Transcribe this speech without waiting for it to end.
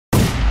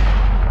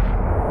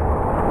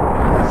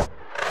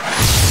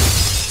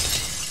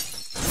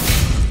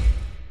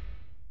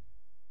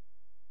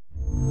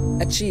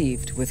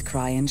Achieved with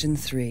CryEngine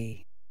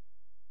 3.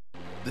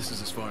 This is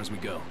as far as we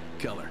go.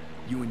 Keller,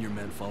 you and your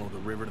men follow the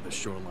river to the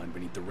shoreline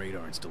beneath the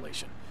radar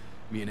installation.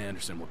 Me and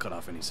Anderson will cut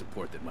off any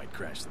support that might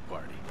crash the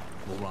party.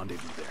 We'll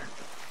rendezvous there.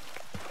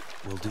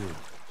 Will do.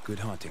 Good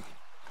hunting.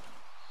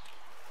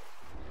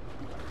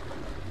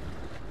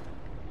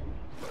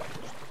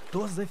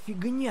 Что за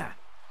фигня?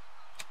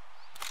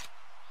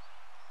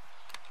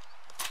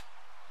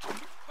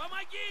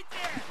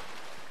 Помогите!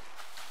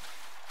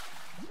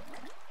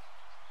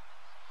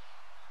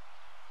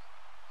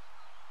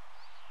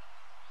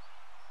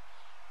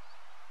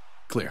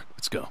 Clear.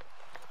 Let's go.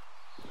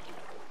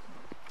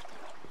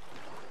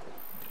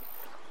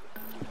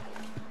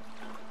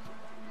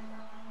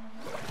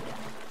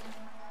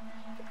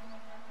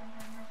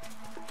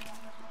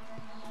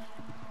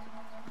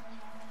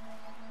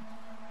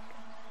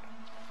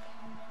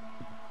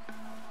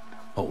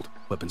 Hold.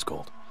 Weapons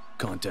cold.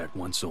 Contact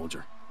one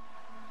soldier.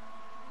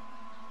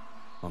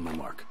 On my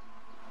mark.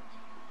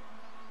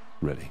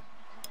 Ready.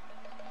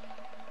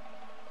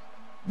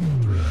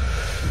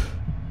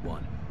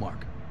 One.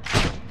 Mark.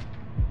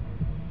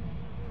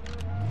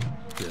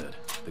 Good.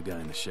 The guy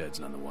in the shed's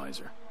none the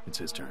wiser. It's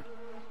his turn.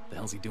 The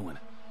hell's he doing?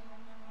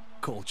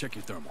 Cole, check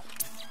your thermal.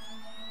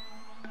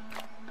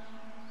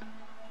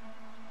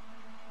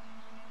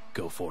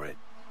 Go for it.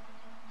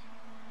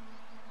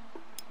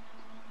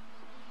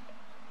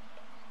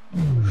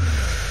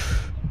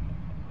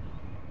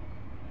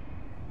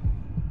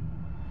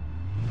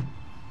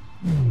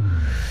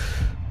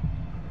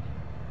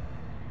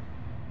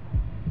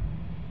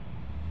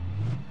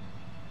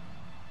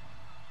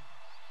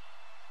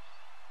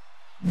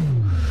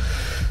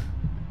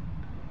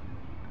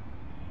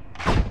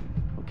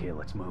 Okay,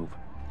 let's move.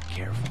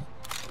 Careful.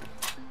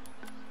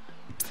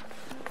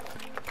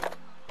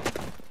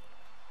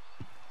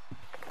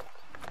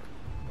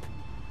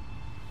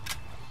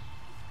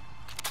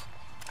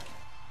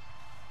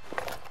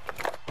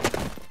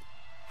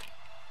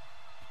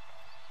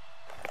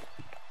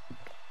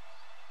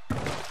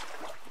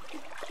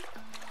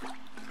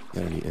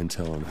 Got any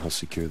intel on how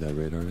secure that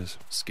radar is?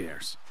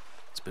 Scarce.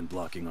 It's been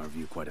blocking our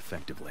view quite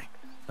effectively.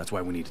 That's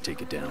why we need to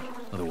take it down.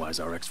 Otherwise,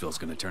 our exfil's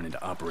gonna turn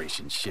into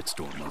Operation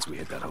Shitstorm once we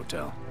hit that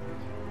hotel.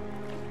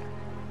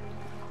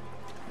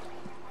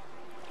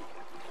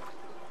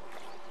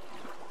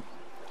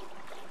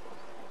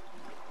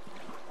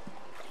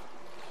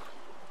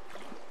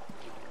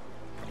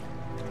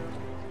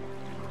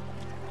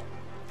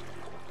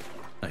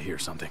 I hear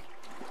something.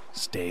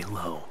 Stay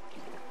low.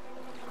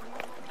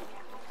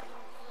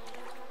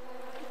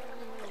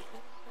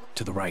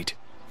 To the right.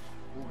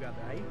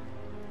 Угадай.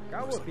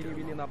 Кого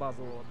перевели на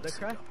базу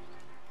отдыха?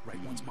 Right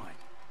one's mine.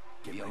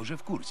 Я уже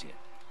в курсе.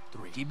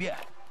 Тебя.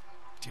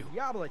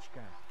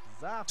 Яблочко.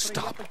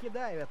 Завтра я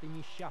покидаю эту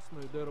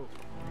несчастную дыру.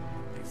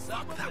 Ты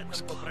сам об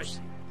этом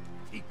попросил.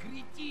 Ты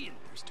кретин.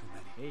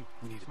 Эй,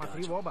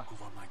 смотри в оба.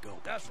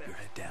 Да, сэр.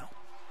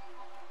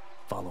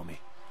 Follow me.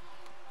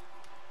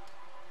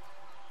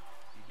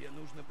 Тебе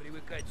нужно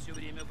привыкать все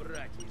время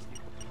врать,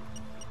 если...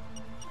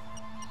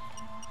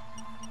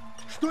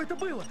 Что это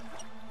было?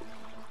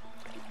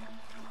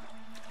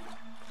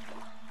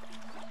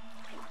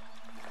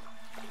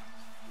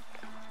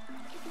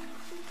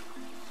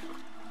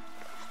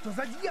 Что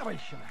за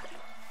дьявольщина?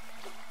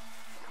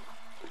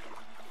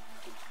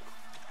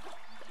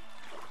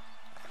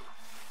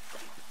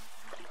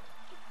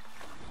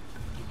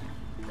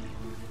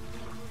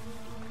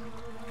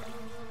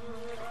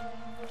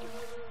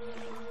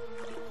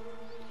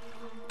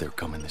 They're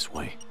coming this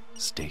way.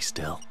 Stay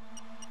still.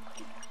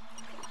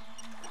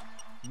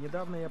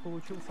 Недавно я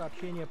получил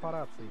сообщение по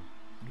рации.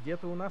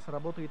 Где-то у нас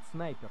работает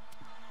снайпер.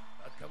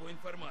 От кого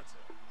информация?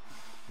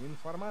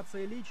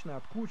 Информация лично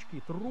от кучки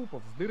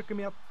трупов с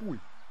дырками от пуль.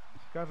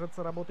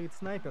 Кажется, работает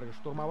снайпер и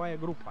штурмовая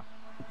группа.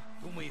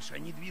 Думаешь,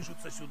 они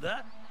движутся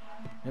сюда?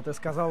 Это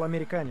сказал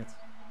американец.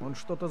 Он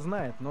что-то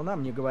знает, но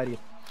нам не говорит.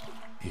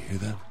 You hear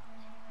that?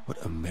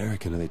 What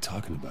American are they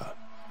talking about?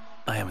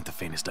 I haven't the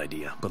faintest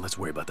idea, but let's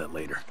worry about that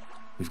later.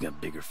 We've got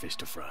bigger fish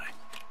to fry.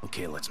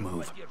 Okay, let's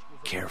move.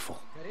 Careful.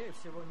 Скорее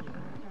всего, нет.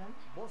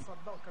 Босс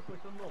отдал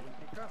какой-то новый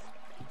приказ,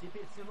 и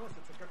теперь все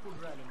носятся, как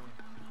ужаленные.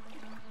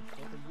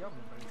 Что-то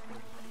явно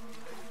происходит.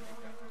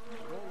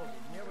 Голову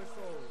не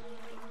высовывайте.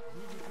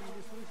 Видите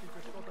или слышите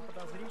что-то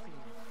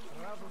подозрительное,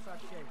 сразу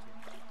сообщайте.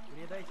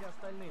 Передайте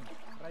остальным.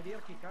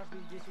 Проверки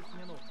каждые 10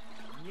 минут.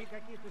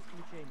 Никаких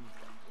исключений.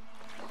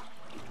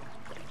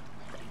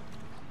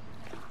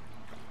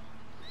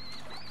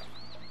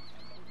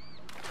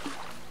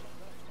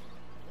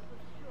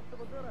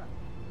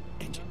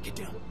 Engine, get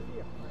down.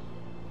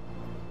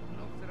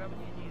 Но в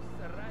сравнении с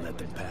Сараевой... Let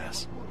them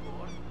pass.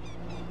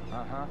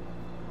 Ага.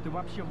 Ты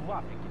вообще в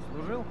Африке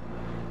служил?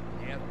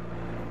 Нет.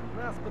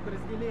 Нас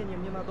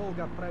подразделением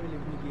ненадолго отправили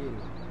в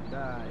Нигерию.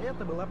 Да,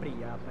 это была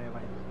приятная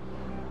война.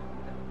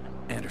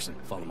 Anderson,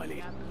 follow my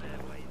lead.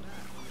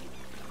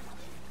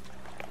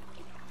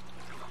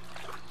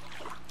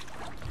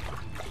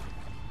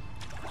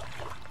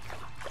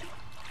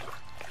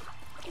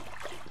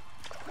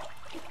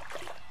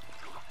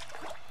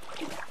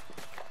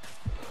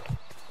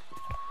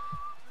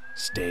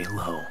 Stay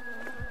low.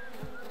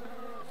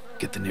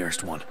 Get the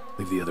nearest one.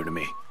 Leave the other to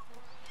me.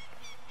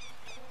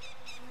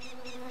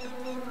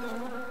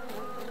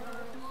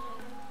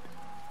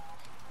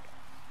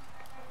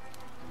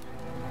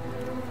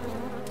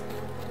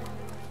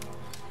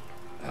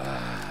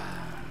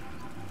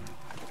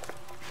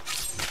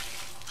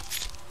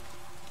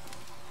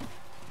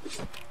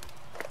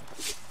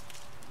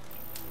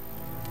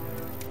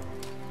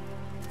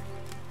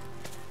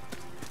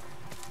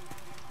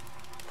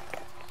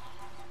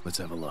 Let's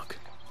have a look.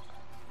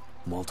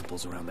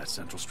 Multiples around that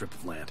central strip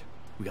of land.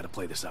 We gotta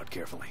play this out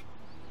carefully.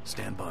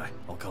 Stand by.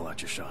 I'll call out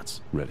your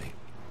shots. Ready.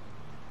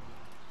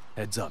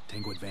 Heads up.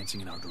 Tango advancing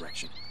in our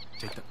direction.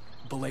 Take the...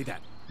 Belay that.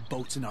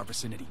 Boats in our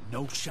vicinity.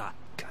 No shot.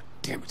 God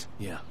damn it.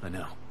 Yeah, I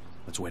know.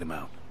 Let's wait him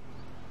out.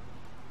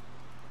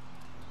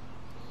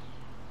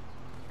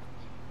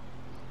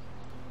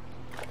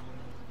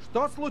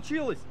 Что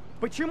случилось?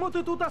 Почему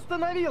ты тут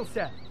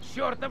остановился?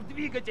 Чертов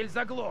двигатель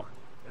заглох!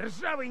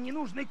 Ржавый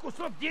ненужный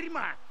кусок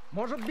дерьма!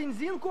 Может,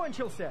 бензин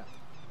кончился?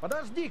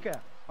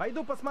 Подожди-ка,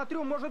 пойду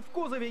посмотрю, может, в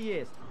кузове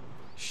есть.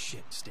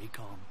 Shit, stay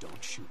calm. Don't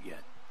shoot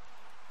yet.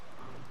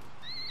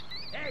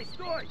 Эй,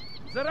 стой!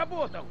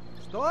 Заработал!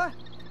 Что?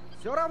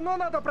 Все равно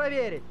надо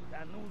проверить.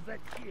 Да ну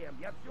зачем?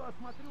 Я все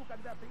осмотрю,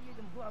 когда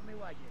приедем в главный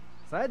лагерь.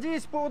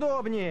 Садись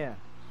поудобнее.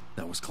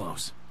 That was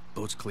close.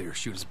 Boat's clear.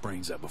 Shoot his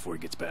brains out before he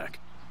gets back.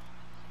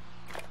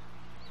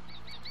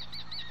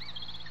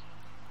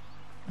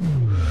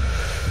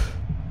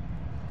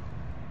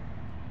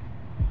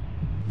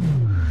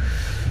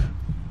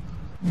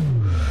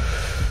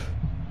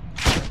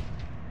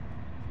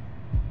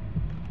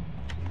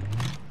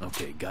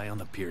 Okay, guy on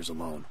the pier's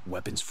alone.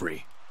 Weapons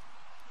free.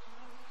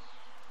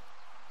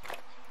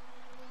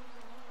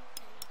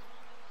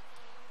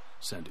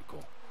 Send it,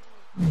 Cole.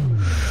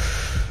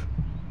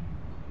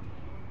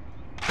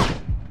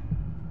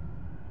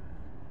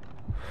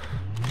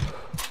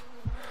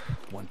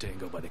 One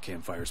Tango by the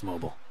campfire's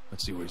mobile.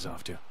 Let's see where he's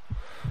off to.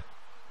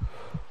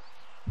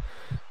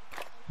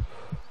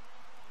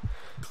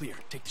 Clear.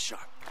 Take the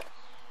shot.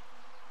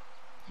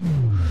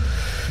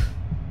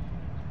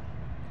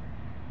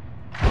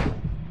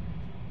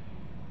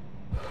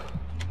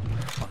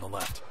 On the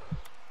left.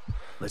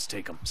 Let's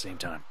take him. Same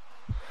time.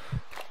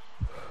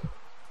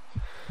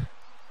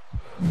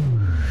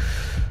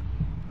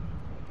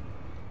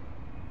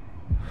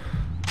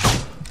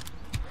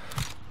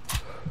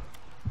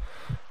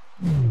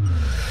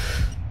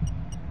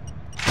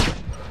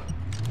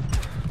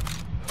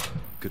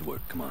 Good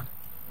work. Come on.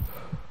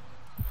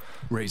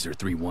 Razor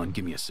 3-1,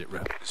 give me a sit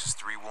rep. This is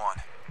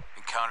 3-1.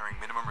 Encountering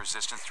minimum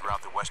resistance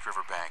throughout the West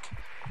River Bank.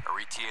 Our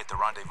ETA at the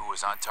rendezvous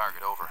is on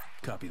target, over.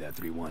 Copy that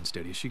 3-1.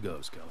 Steady as she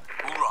goes, Keller.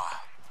 Hoorah!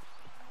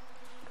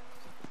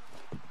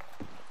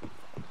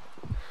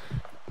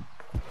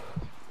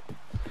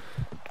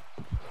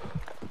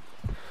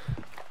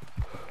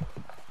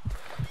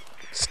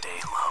 Stay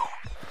low.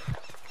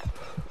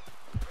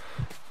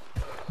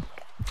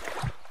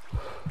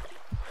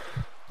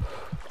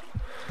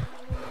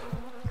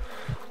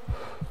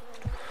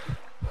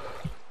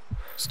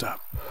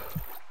 Stop.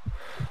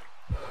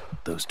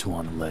 Those two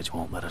on the ledge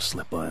won't let us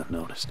slip by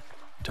unnoticed.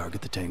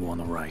 Target the Tango on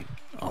the right.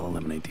 I'll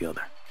eliminate the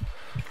other.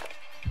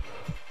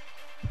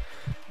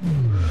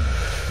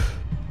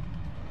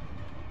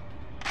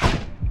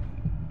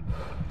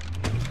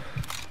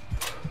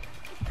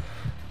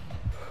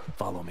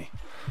 Follow me.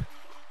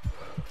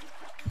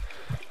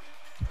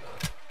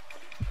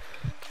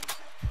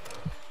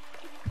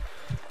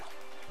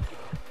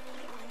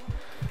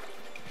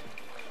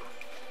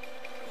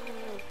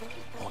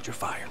 Hold your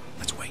fire.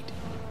 Let's wait.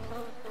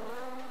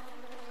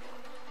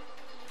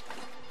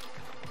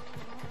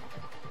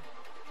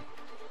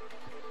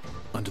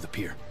 Under the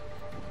pier.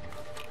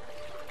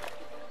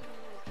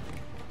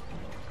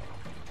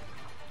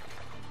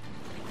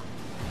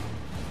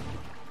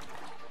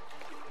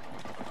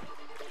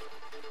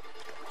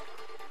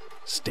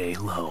 Stay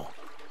low.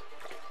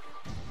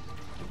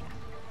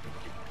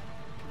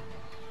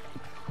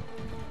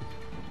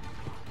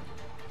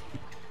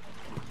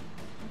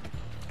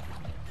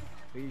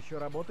 Ты еще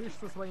работаешь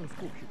со своим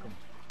скупщиком?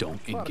 Don't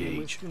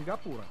Парнем из engage.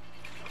 Сингапура.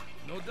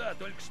 Ну да,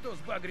 только что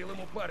сбагрил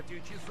ему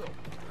партию часов.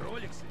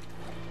 Роликсы.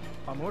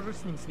 Поможешь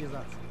с ним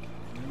связаться?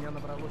 У меня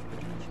набралось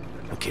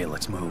прилично. Okay,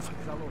 let's move.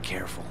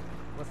 Careful.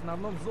 В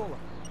основном золото,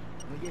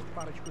 но есть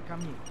парочку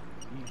камней.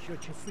 И еще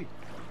часы.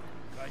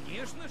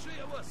 Конечно же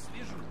я вас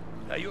свяжу.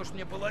 Даешь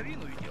мне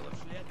половину и дело в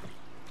шляпе.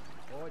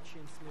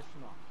 Очень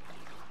смешно.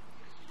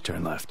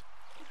 Turn left.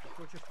 Ты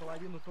хочешь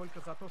половину только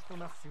за то, что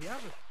нас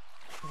свяжет?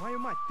 Твою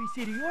мать,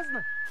 ты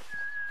серьезно?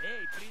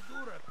 Эй,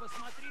 придурок,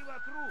 посмотри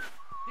вокруг.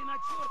 Ты на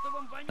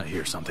чертовом I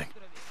hear something.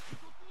 острове.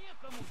 Тут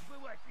некому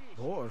сбывать вещи.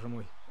 Боже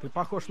мой, ты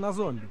похож на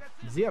зомби.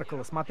 В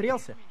зеркало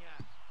смотрелся?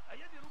 А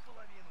я беру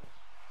половину.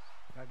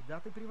 Когда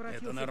ты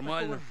превратился Это в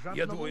нормально. такого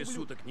Я жадного 2 ублюдка?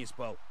 суток не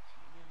спал.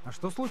 А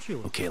что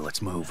случилось? Okay,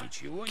 let's move.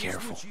 Ничего не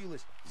Careful.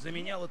 случилось.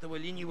 Заменял этого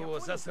ленивого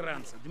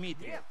засранца,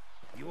 Дмитрия.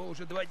 Его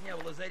уже 2 дня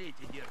в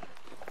лазарете держат.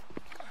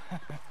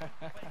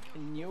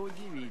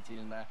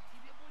 Неудивительно.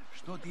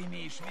 Что ты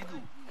имеешь в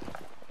виду?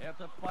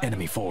 Этот Enemy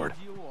парень forward.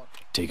 идиот.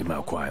 Take him out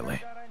Он quietly.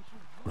 никогда раньше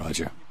в жизни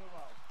Roger. не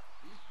бывал.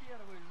 И в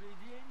первый же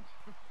день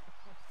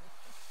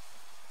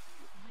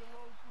его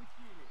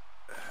упустили.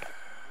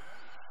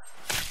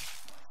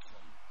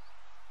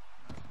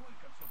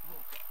 Насколько все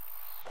плохо?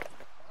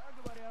 А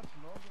говорят,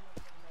 ноги на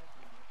интернете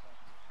не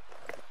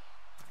соответствуют.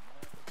 Но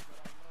это все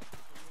равно, что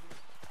помирить.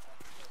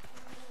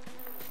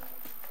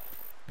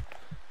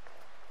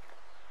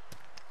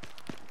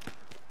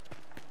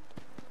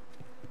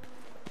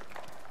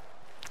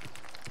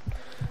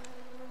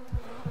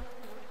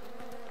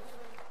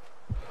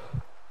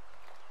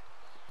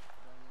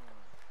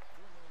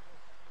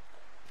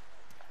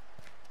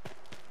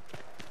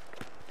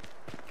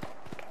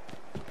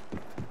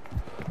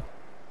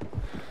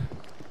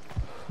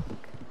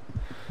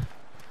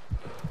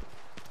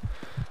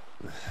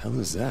 The hell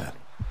is that?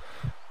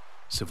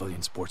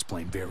 Civilian sports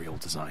plane, very old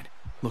design.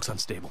 Looks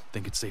unstable.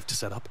 Think it's safe to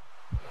set up?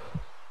 I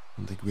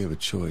don't think we have a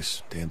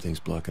choice. Damn thing's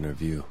blocking our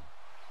view.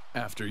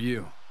 After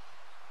you.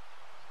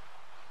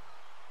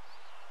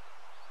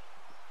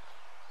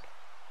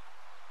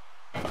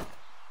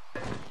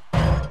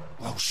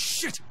 Oh,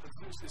 shit! Let's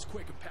finish this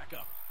quick and pack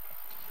up.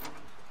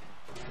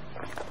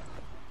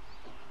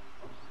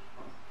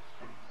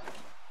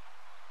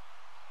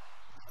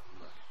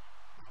 Look,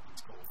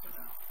 it's cold for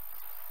now.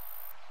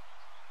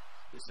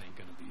 This ain't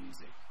gonna be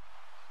easy.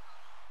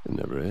 It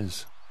never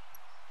is.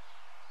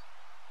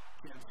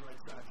 Camp's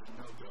right side is a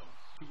no-go.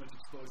 Too much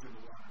exposure to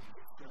water. You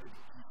get buried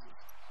to pieces.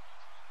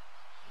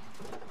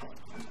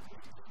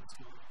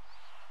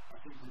 I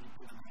think we can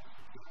put him out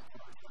for good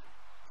power time.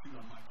 Shoot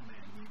on my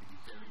command. We need to be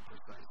very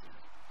precise there.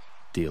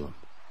 Deal him.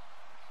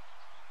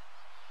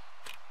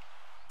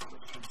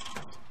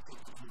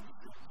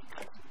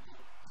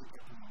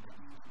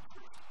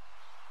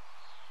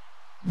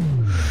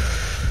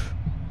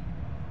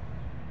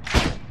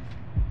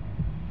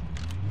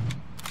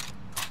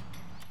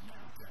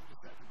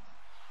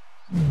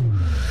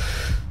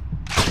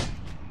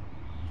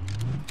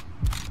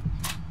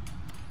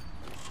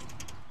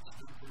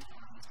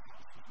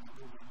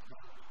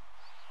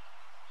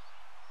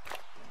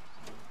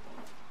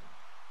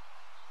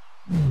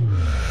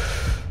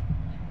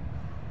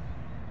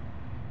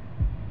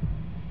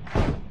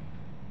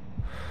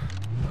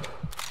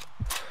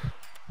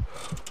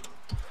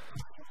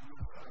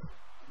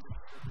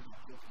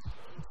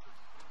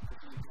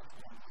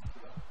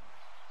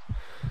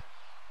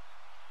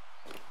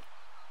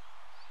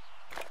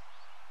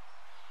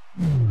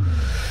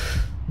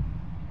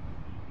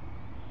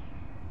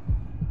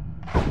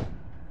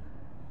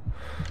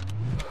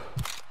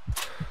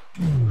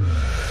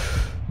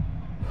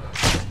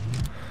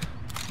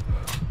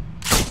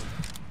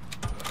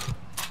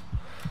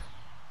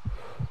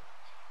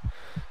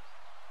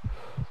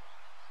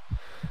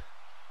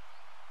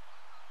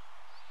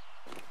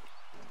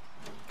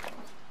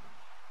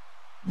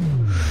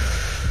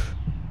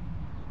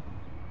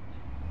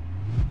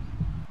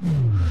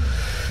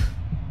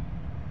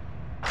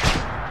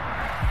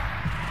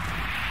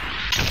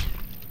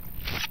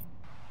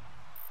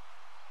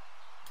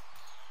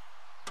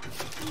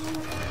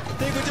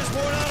 Think we just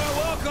worn out our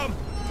welcome!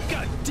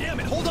 God damn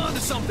it, hold on to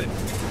something!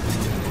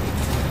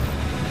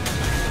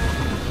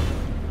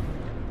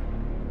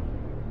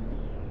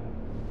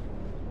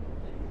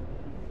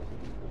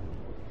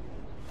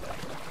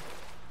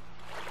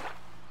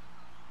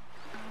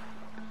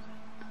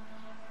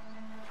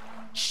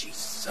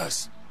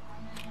 Jesus!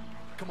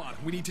 Come on,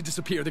 we need to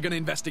disappear. They're gonna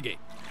investigate.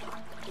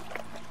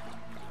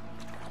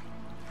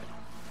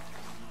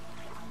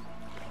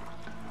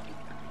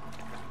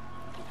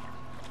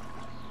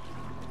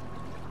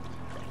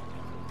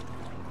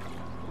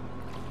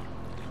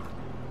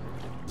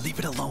 Leave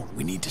it alone.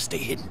 We need to stay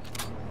hidden.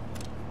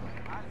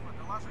 Альфа,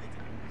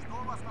 доложите, что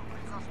у вас там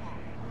произошло?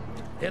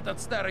 Этот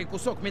старый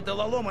кусок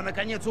металлолома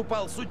наконец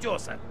упал с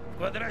утеса. В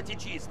квадрате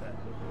чисто.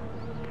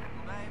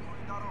 Туда ему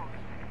и дорога.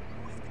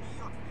 Пусть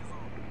гниет внизу.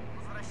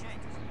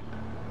 Возвращайтесь.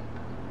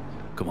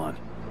 Come on.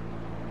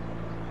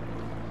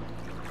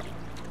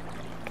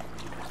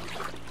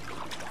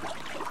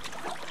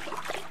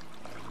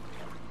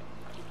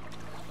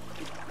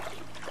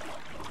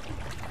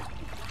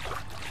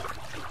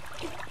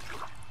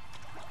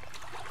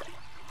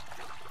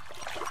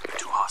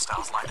 Two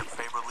hostiles lined up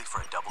favorably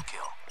for a double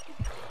kill.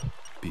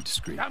 Be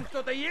discreet. Там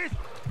кто-то есть?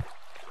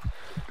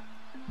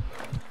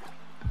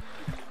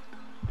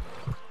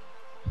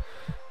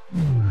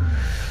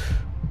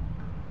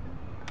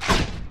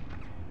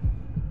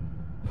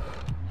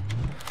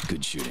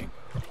 Good shooting.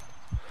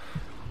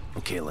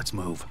 Okay, let's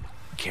move.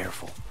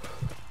 Careful.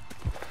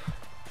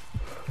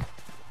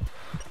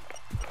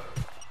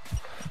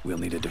 We'll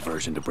need a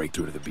diversion to break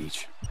through to the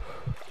beach.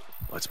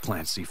 Let's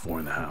plant C4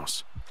 in the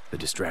house. The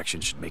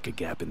distraction should make a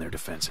gap in their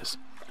defenses.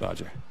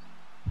 Roger.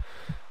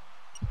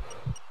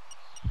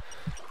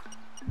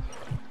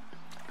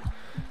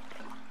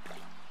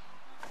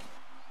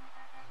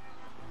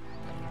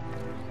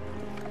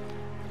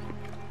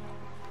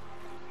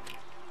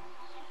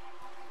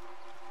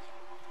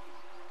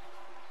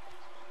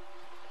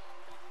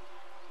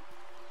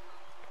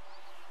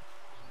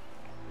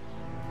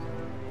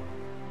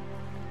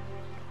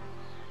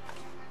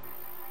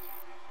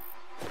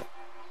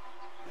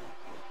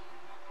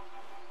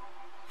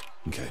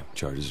 Okay,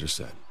 charges are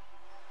set.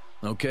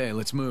 Okay,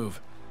 let's move.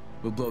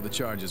 We'll blow the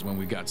charges when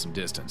we got some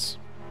distance.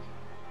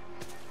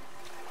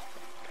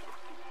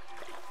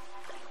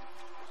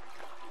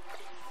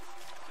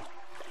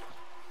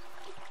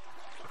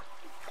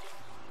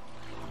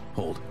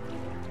 Hold.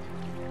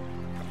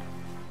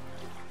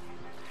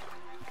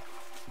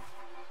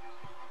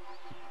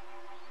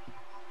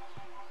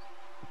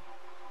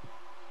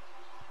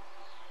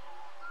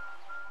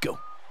 Go.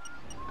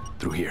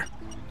 Through here.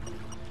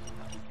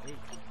 Эй,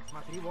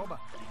 смотри в оба.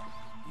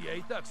 Я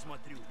и так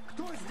смотрю.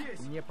 Кто здесь?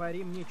 Не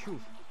пари мне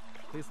чушь.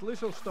 Ты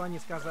слышал, что они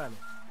сказали?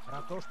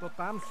 Про то, что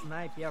там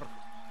снайпер.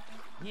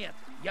 Нет,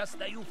 я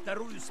стою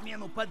вторую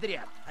смену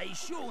подряд. А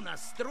еще у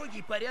нас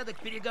строгий порядок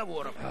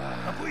переговоров.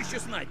 Какой еще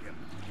снайпер?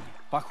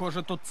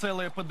 Похоже, тут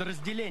целое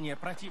подразделение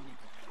противника.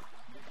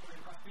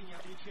 Посты не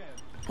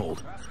отвечают.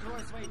 Hold.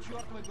 Раскрой свои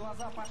чертовы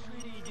глаза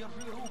пошире и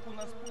держи руку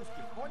на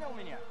спуске. Понял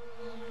меня?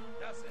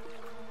 Да, сэр.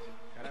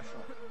 Хорошо.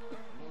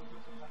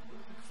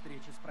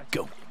 Встреча с Go.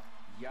 противником.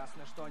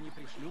 Ясно, что они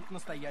пришлют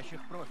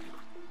настоящих профи.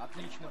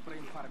 Отлично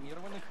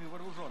проинформированных и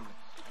вооруженных.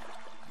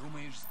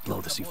 Думаешь,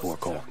 Blow the сделка C4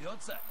 call. босса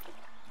сорвется?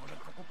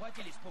 Может,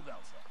 покупатель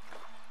испугался?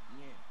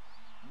 Не.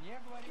 Мне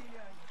говорили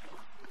они.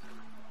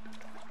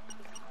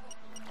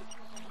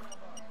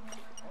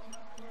 Он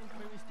настроен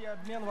провести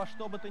обмен во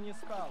что бы то ни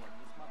стало,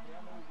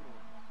 несмотря на угрозу.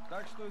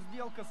 Так что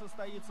сделка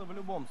состоится в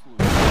любом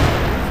случае.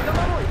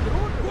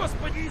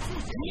 Господи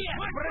Иисусе! Нет!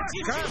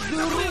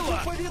 Каждую руку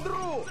по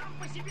ведру!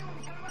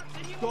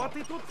 Что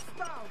ты тут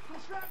встал?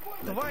 Туши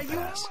огонь! Твою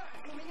мать!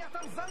 У меня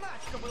там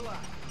заначка была!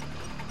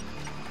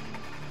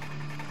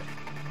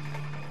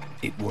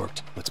 It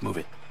worked. Let's move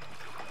it.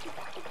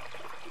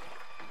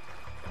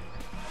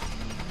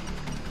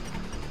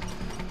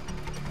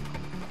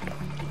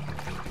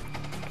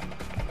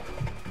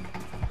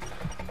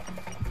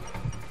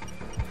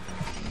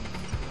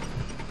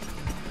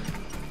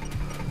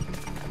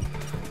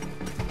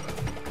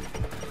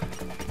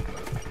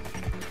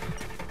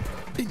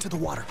 Into the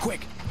water,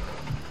 quick!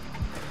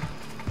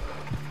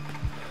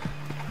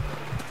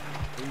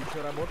 Ты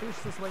еще работаешь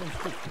со своим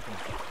ступчиком?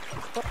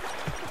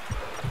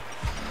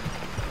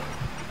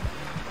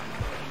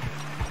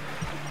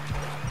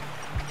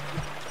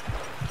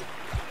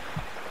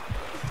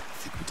 I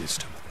think we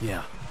ditched him.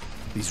 Yeah.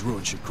 These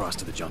ruins should cross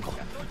to the jungle.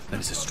 That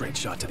is a straight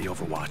shot to the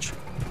Overwatch.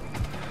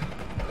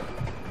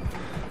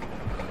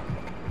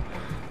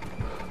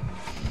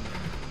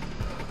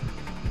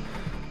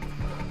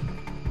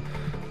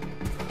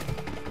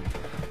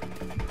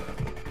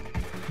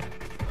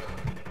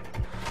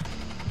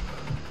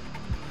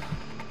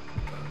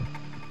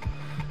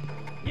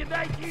 Не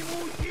дайте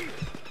ему уйти!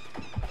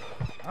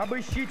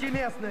 Обыщите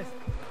местность!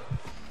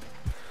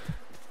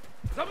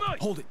 За мной!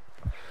 Hold it!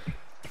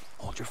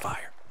 Hold your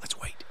fire. Let's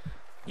wait.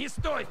 Не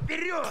стой!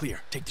 Вперед!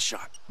 Clear. Take the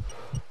shot.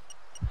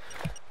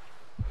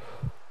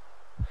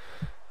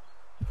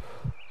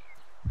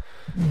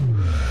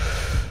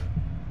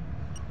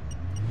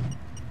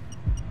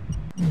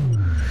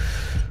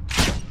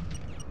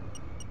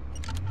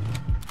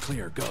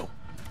 Clear. Go.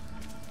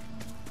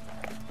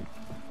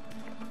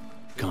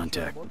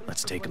 Contact.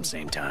 Let's take them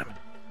same time.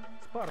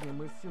 С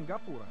парнем из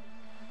Сингапура.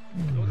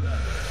 Туда,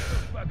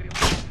 погреб.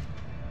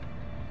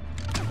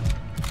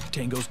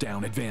 Tango's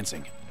down.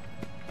 Advancing.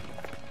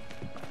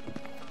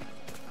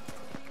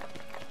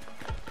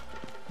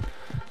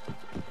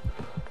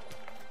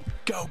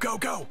 Go, go,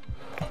 go!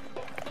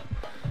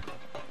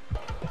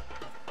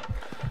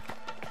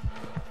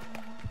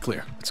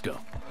 Clear. Let's go.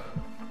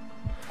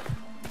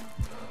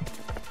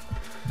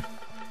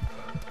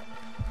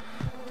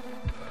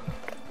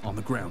 On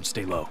the ground,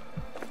 stay low.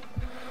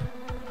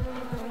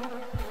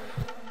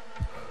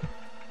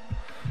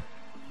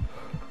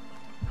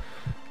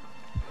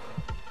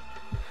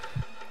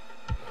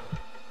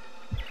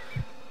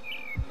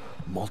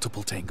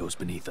 Multiple tangos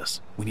beneath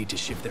us. We need to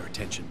shift their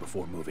attention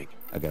before moving.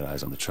 I got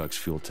eyes on the truck's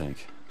fuel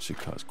tank. Should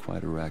cause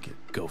quite a racket.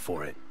 Go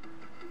for it.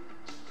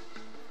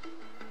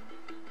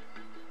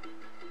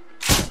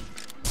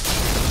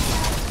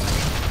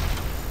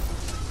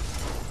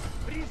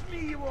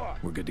 Прижми его!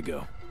 We're good to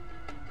go.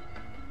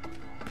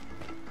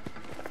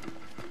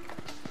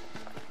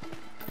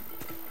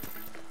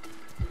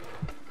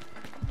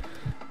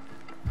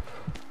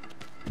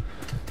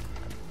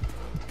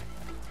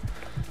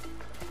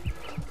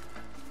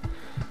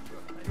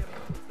 Наверное,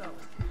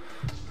 усталость.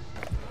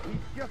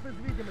 Исчез из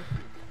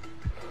видимости.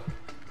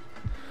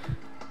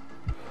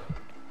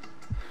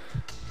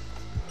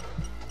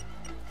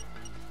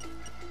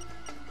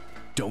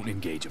 Don't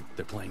engage them.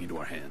 They're playing into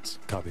our hands.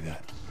 Copy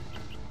that.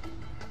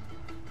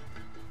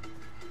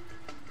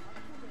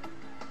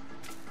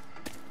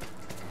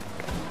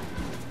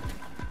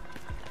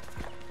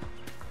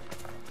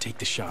 Take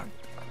the shot.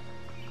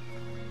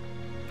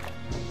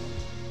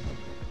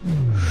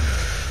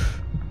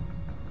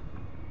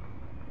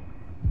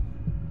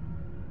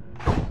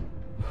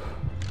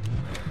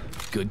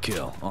 Good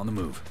kill. On the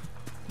move.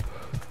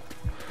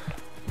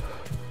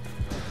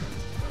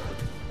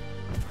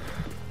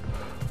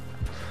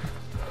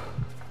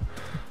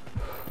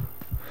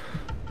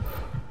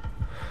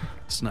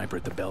 Sniper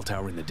at the bell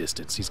tower in the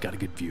distance. He's got a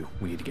good view.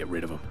 We need to get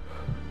rid of him.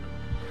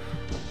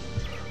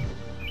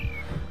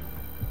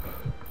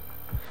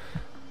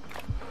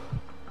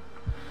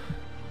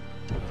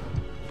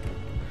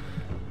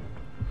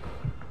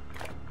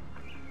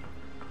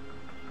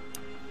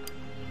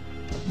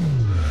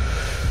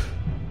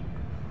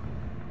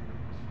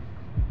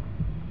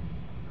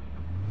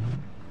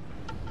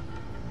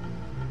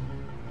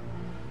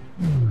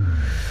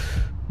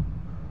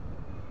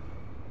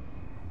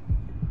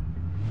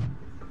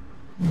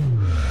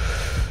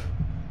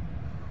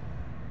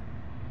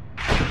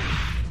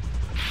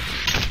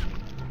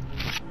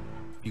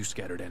 You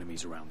scattered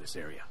enemies around this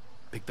area.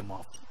 Pick them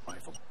off with a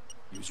rifle.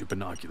 Use your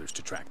binoculars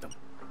to track them.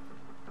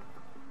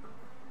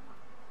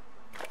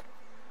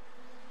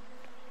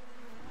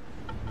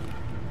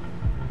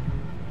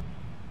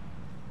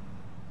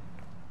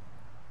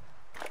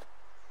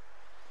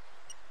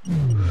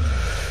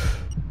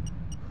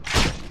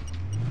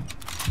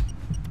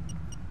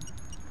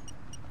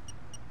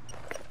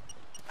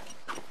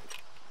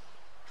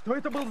 Что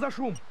это был за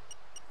шум?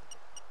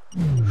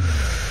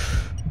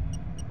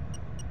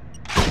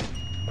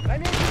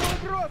 Намечена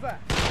угроза!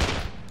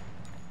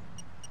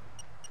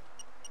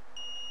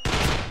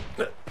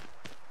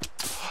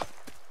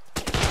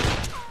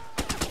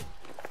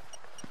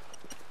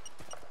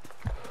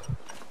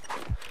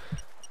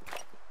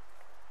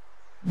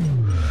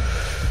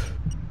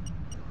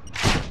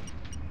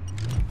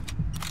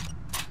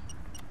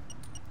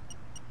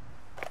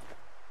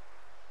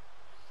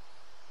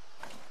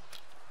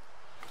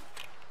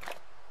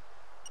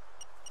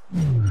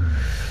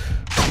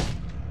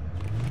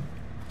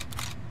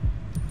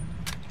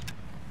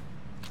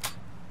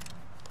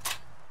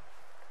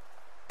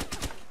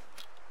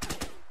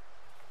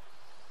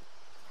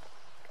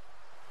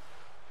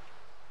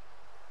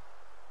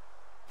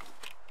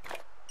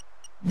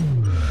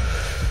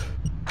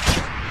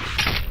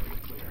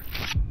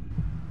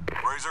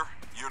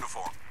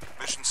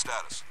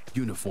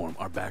 Uniform,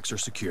 our backs are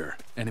secure.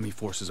 Enemy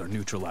forces are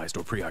neutralized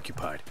or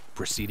preoccupied.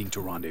 Proceeding to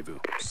rendezvous.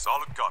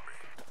 Solid copy.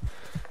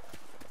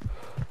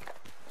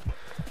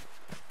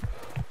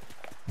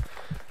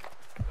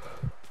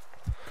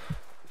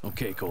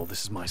 Okay, Cole,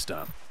 this is my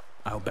stop.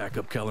 I'll back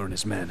up Keller and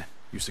his men.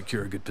 You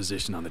secure a good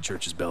position on the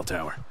church's bell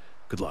tower.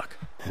 Good luck.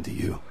 And to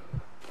you.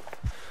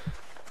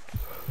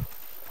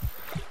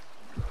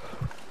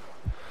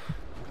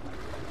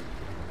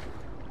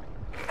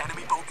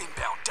 Enemy boat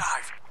inbound.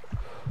 Dive.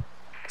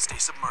 Stay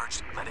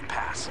submerged. Let it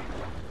pass.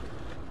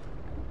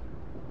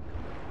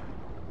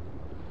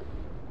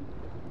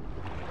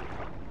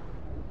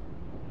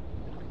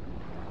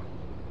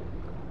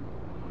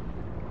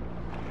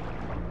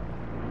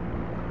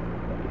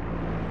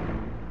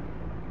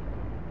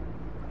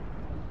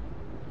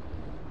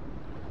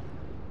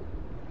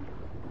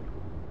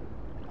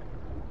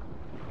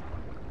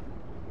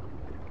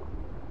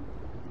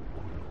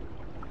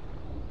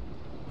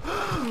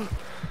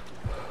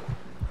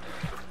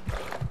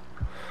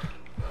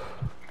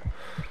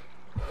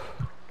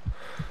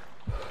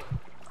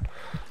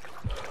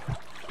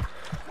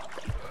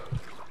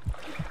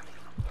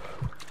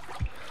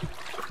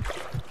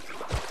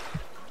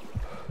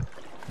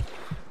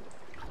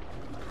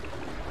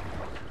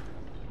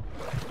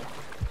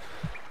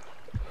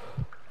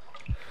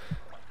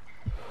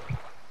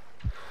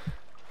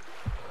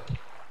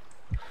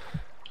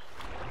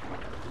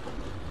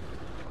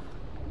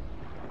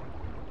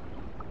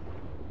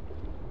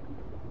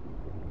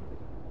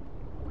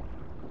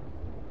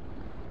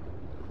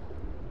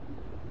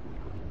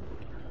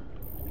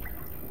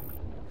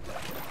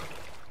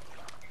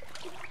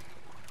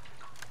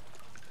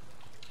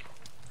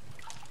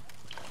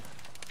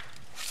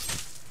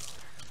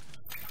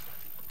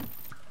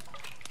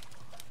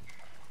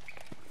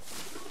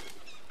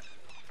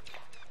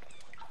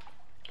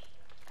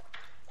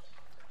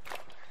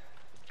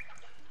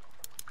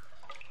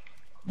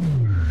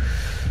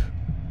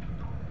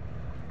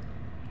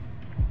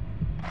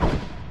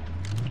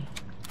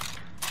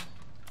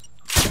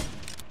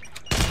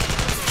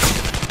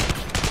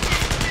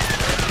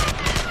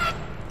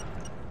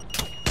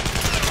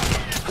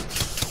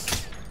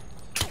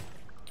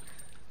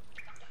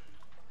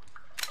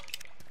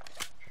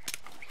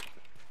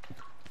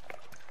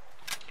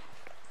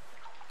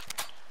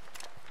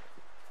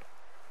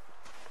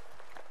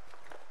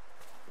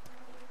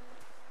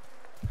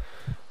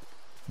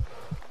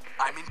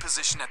 I'm in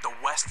position at the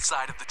west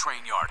side of the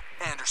train yard.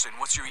 Anderson,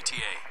 what's your ETA?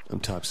 I'm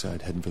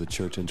topside, heading for the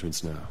church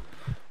entrance now.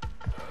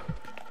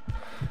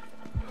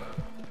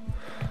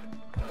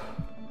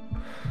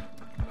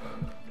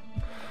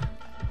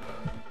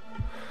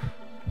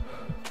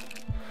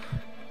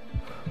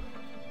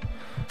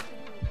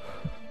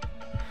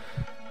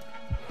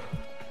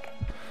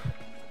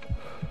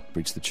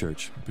 Reach the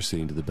church,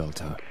 proceeding to the bell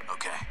tower.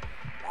 Okay.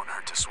 Won't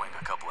hurt to swing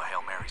a couple of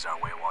Hail Marys our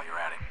way while you're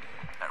at it.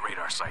 That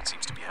radar site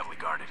seems to be heavily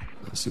guarded.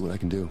 I'll see what I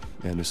can do.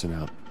 Anderson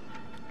out.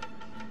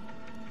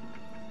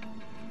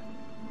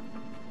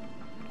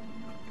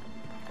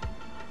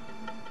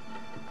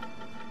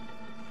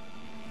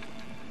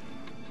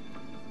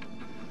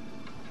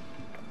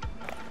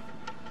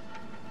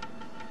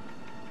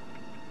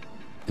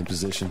 In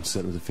position,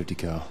 set with a 50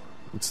 cal.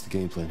 What's the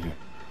game plan here?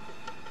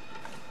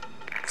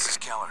 This is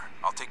Keller.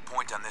 I'll take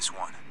point on this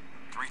one.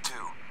 3-2.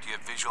 Do you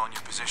have visual on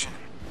your position?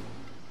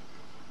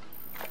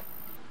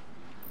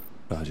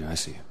 Roger, I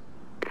see you.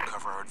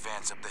 Cover our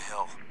advance up the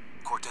hill.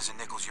 Cortez and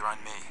Nichols, you're on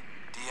me.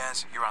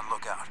 Diaz, you're on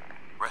lookout.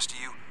 Rest of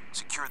you,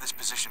 secure this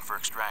position for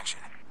extraction.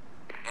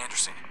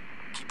 Anderson,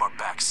 keep our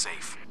backs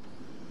safe.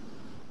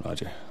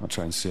 Roger, I'll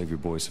try and save your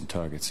boys some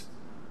targets.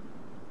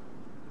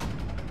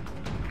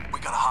 We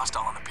got a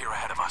hostile on the pier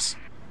ahead of us.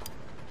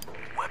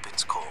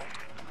 Weapons cold.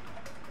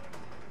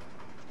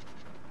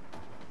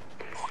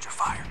 Hold your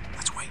fire.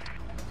 Let's wait.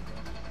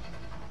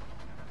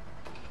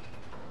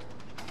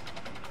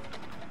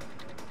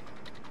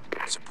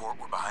 Support,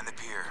 we're behind the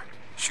pier.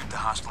 Shoot the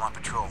hostile on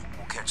patrol.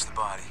 We'll catch the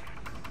body.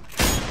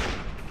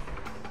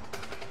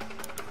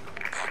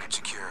 Package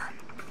secure.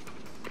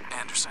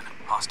 Anderson,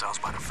 hostiles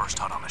by the first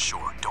hut on the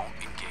shore. Don't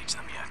engage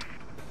them yet.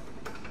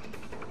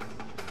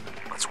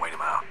 Let's wait them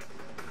out.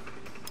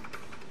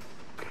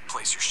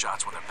 Place your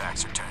shots when their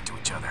backs are turned to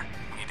each other.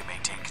 We need to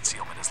maintain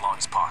concealment as long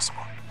as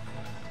possible.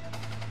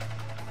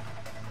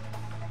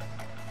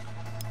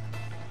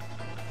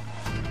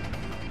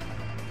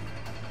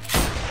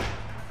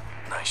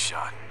 Nice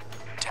shot.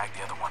 Tag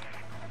the other one.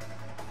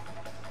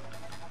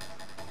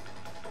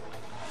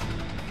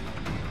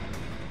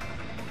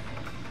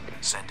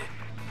 Send it.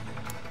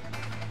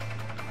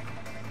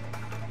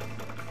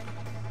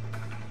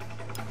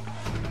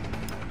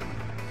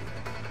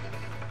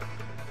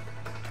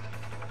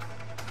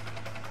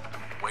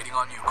 Waiting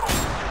on you, Cole.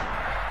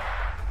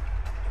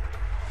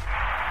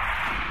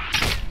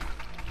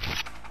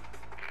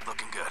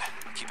 Looking good.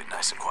 Keep it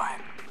nice and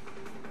quiet.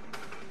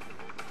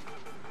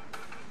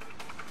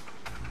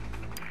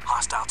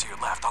 Hostile to your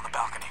left on the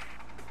balcony.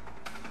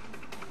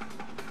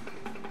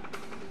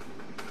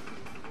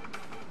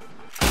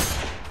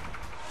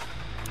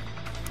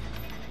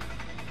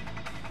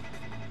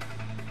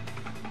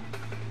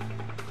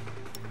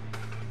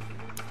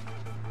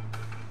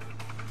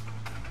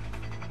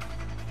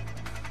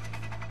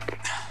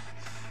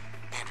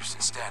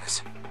 Anderson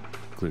status.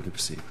 Clear to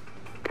proceed.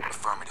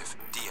 Affirmative.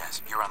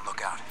 Diaz, you're on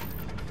lookout.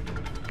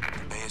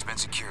 The bay has been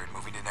secured.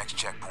 Moving to next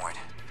checkpoint.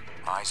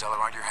 Eyes all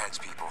around your heads,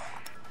 people.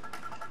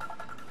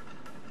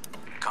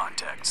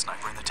 Contact.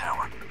 Sniper in the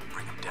tower.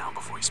 Bring him down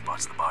before he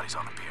spots the bodies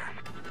on the pier.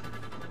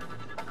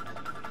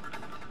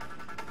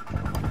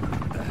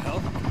 The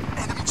hell?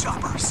 Enemy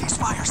chopper! Cease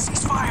fire!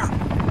 Cease fire!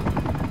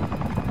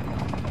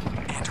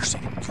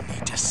 Anderson, you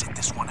need to sit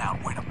this one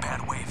out. We're in a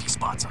bad way if he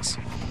spots us.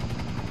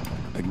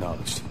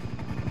 Acknowledged.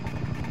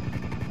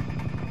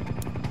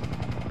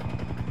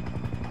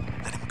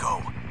 Let him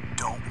go.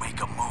 Don't make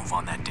a move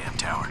on that damn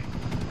tower.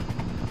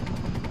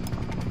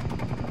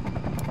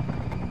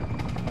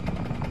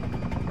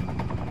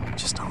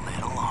 Just a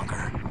little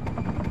longer.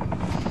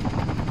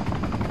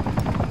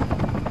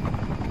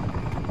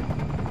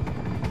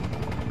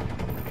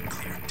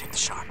 Clear. Take the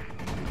shot.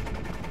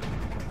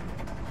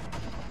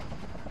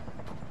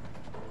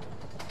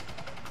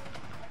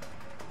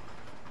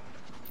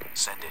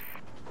 Send it.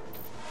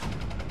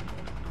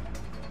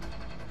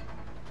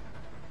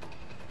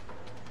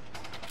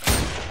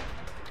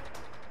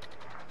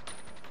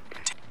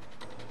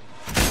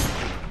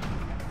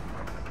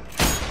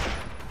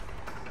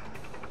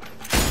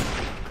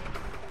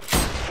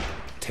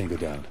 Tango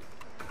down.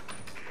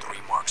 3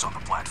 marks on the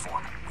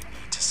platform. We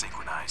need to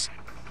synchronize.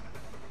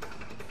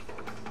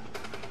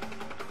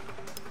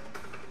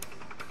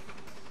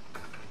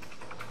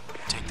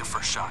 Take the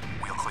first shot.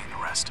 We'll clean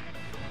the rest.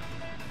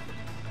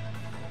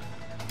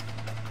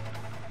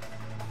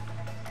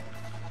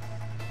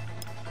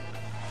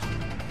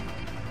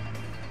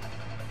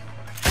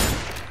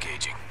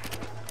 Engaging.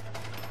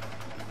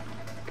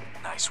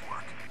 Nice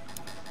work.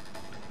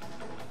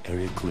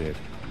 Area cleared.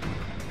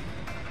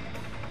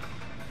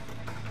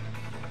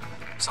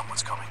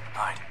 Someone's coming.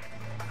 Hide.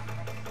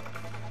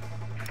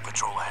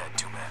 Patrol ahead,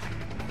 2 men.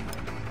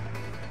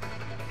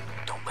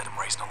 Don't let him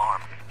raise an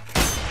alarm.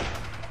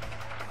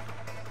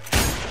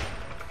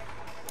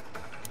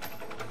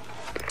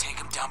 Take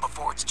him down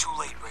before it's too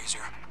late,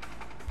 Razor.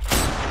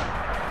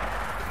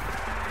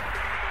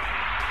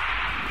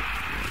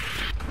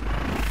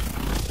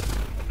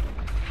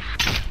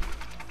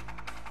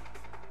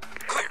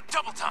 Clear.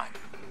 Double time.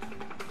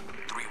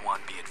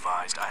 3-1, be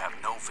advised. I have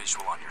no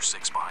visual on your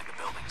 6 behind the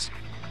buildings.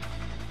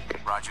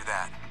 Roger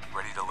that.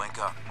 Ready to link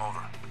up.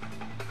 Over.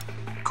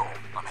 Cole,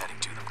 I'm heading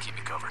to them. Keep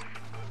me covered.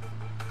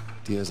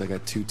 Diaz, I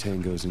got 2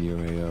 tangos in your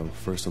AO.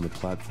 First on the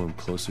platform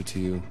closer to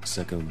you,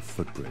 second on the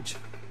footbridge.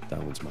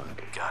 That one's mine.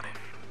 Got it.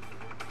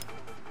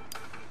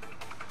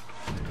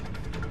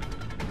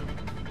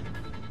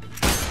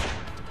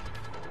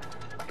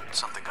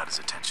 Something got his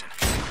attention.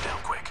 Take him down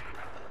quick.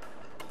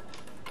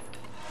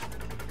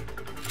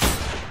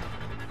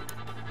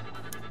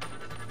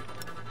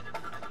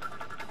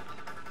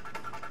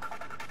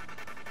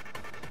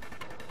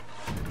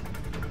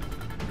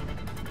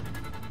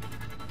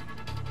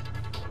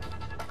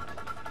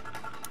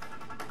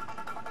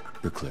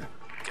 You're clear.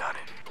 Got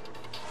it.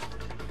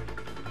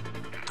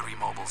 3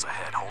 mobile rebels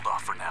ahead. Hold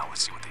off for now.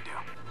 Let's see what they do.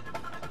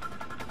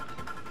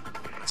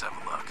 Let's have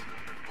a look.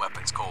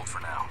 Weapons cold for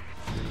now.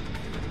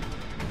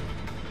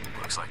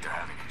 Looks like they're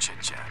having a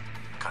chit-chat.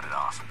 Cut it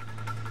off.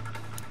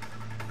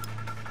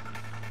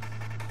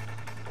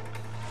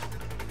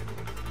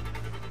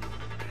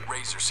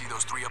 Razor, see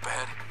those three up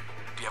ahead?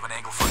 Do you have an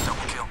angle for a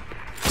double kill?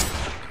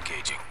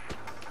 Engaging.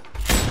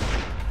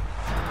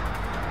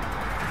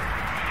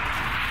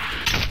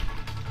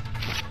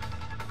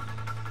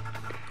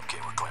 Okay,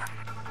 we're clear.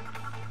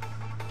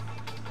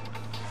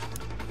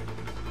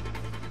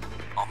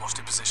 Almost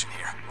in position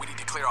here. We need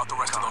to clear out the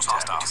rest of those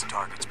hostiles. 2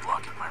 targets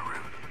blocking my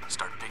route.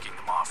 Start picking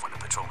them off when the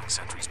patrolling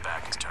sentry's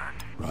back is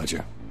turned.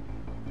 Roger.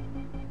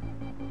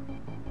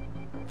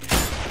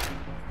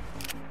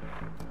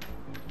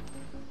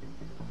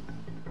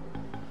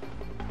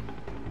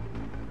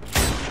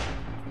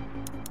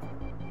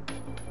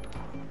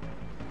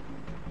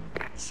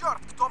 Черт,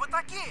 кто вы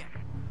такие?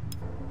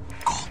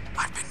 Cole,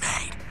 I've been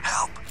made.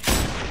 Help!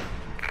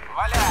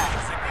 Валяй,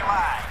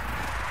 забивай!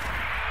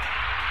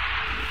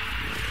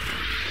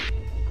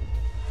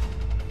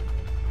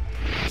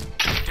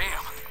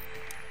 Damn.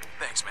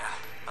 Thanks, man.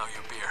 I'll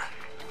you a beer.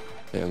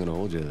 Hey, I'm gonna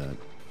hold you to that.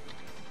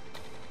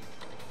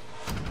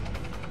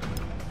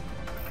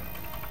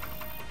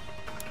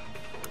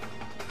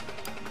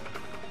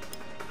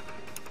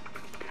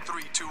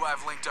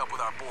 I've linked up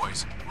with our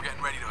boys. We're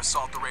getting ready to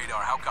assault the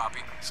radar. How copy?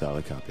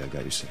 Solid copy. I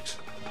got you 6.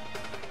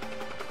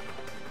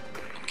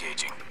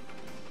 Engaging.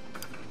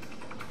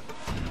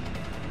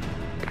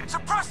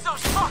 Suppress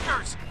those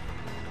fuckers!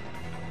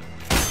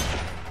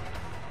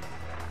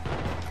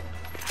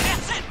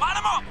 That's it! Line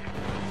them up!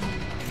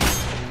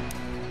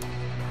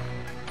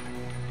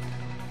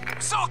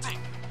 Assaulting!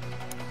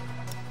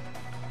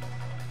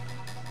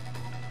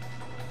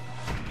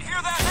 You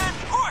hear that, man?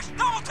 Push!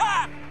 Double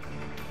time!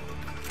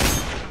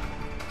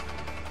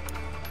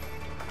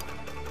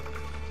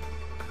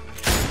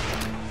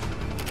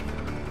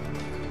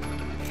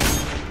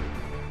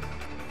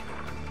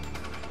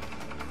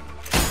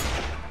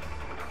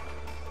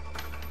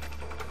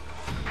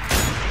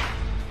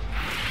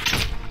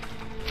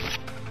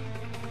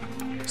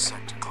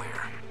 Sector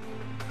clear.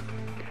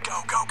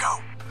 Go, go, go!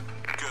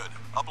 Good.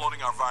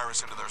 Uploading our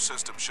virus into their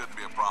system shouldn't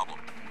be a problem.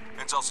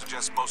 Intel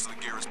suggests most of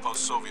the gear is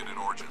post-Soviet in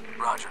origin.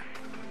 Roger.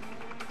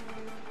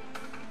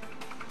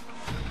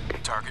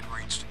 Target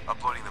reached.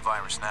 Uploading the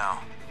virus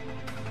now.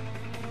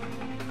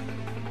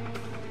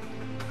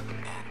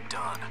 And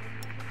done.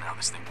 Now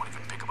this thing won't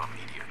even pick up a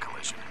meteor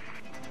collision.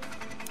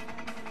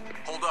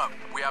 Hold up.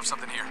 We have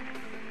something here.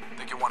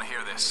 Think you want to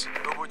hear this.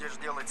 Что будешь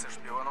делать со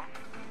шпионом?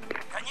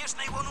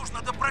 Конечно, его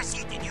нужно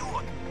допросить,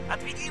 идиот.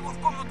 Отведи его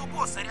в комнату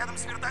босса рядом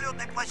с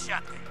вертолетной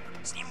площадкой.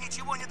 С ним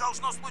ничего не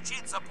должно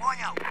случиться,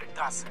 понял?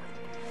 Да, сэр.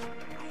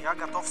 Но я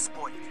готов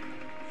спорить.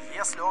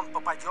 Если он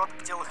попадет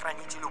к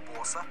телохранителю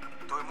босса,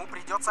 то ему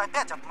придется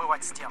опять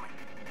отмывать стены.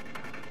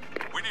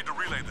 We need to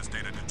relay this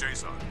data to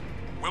JSON.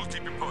 We'll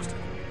keep you posted.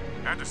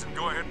 Anderson,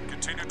 go ahead and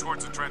continue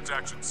towards the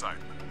transaction site.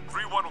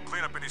 3-1 will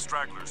clean up any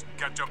stragglers and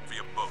catch up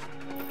via boat.